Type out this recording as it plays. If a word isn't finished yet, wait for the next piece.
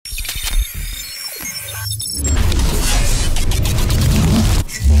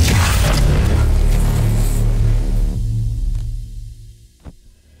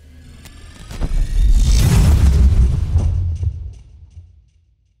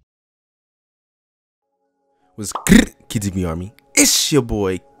What's good, KeyTV Army? It's your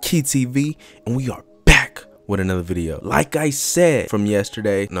boy KeyTV, and we are back with another video. Like I said from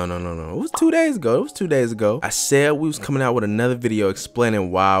yesterday, no, it was 2 days ago. I said we was coming out with another video explaining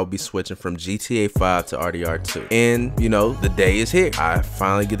why I'll be switching from GTA 5 to RDR 2. And you know, the day is here. I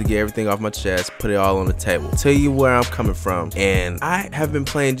finally get to get everything off my chest, put it all on the table, tell you where I'm coming from. And I have been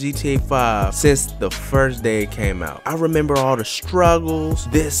playing GTA 5 since the first day it came out. I remember all the struggles,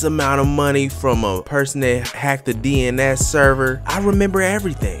 this amount of money from a person that hacked the DNS server. I remember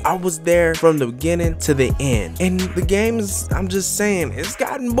everything. I was there from the beginning to the end. And the game is, I'm just saying, it's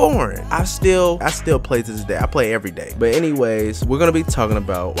gotten boring. I still play to this day. I play every day. But anyways, we're gonna be talking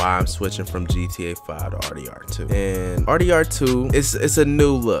about why I'm switching from GTA 5 to RDR 2. And RDR 2, it's a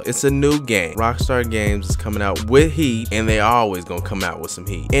new look. It's a new game. Rockstar Games is coming out with heat, and they always gonna come out with some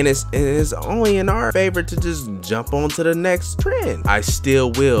heat. And it's only in our favor to just jump on to the next trend. I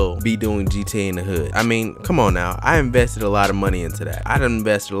still will be doing GTA in the hood. I mean, come on now. I invested a lot of money into that. I done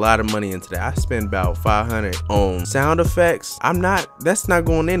invested a lot of money into that. I spent about $500 on sound effects. That's not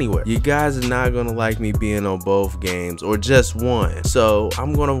going anywhere. You guys are not gonna like me being on both games or just one. So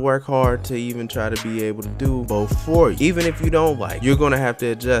I'm gonna work hard to even try to be able to do both for you. Even if you don't like, you're gonna have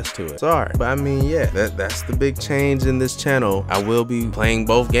to adjust to it. Sorry. But I mean, yeah, that's the big change in this channel. I will be playing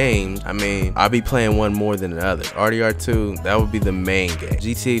both games. I mean, I'll be playing one more than the other. RDR 2, that would be the main game.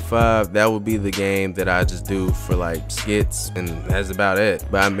 GTA 5, that would be the game that I just do for like skits, and that's about it.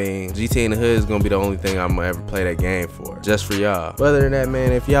 But I mean, GTA in the hood is gonna be the only thing I'm gonna ever play that game for, just for y'all. But other than that,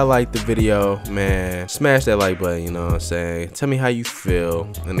 man, if y'all like the video, man, smash that like button, you know what I'm saying? Tell me how you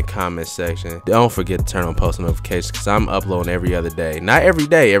feel in the comment section. Don't forget to turn on post notifications, because I'm uploading every other day. Not every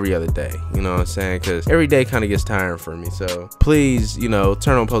day, every other day, you know what I'm saying? Because every day kind of gets tiring for me. So please, you know,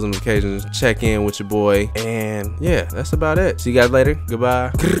 turn on post notifications, check in with your boy, and yeah, that's about it. See you guys later.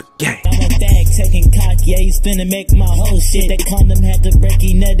 Goodbye. Gang. Taking cock, yeah, he's finna make my whole shit. That condom had to break,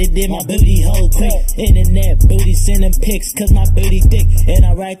 he nutted in my booty hole quick. Internet booty sending pics, cause my booty thick. And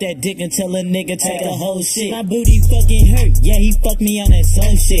I ride that dick until a nigga take a whole shit. My booty fucking hurt, yeah, he fucked me on that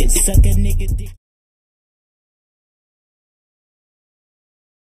soul shit. Suck a nigga dick.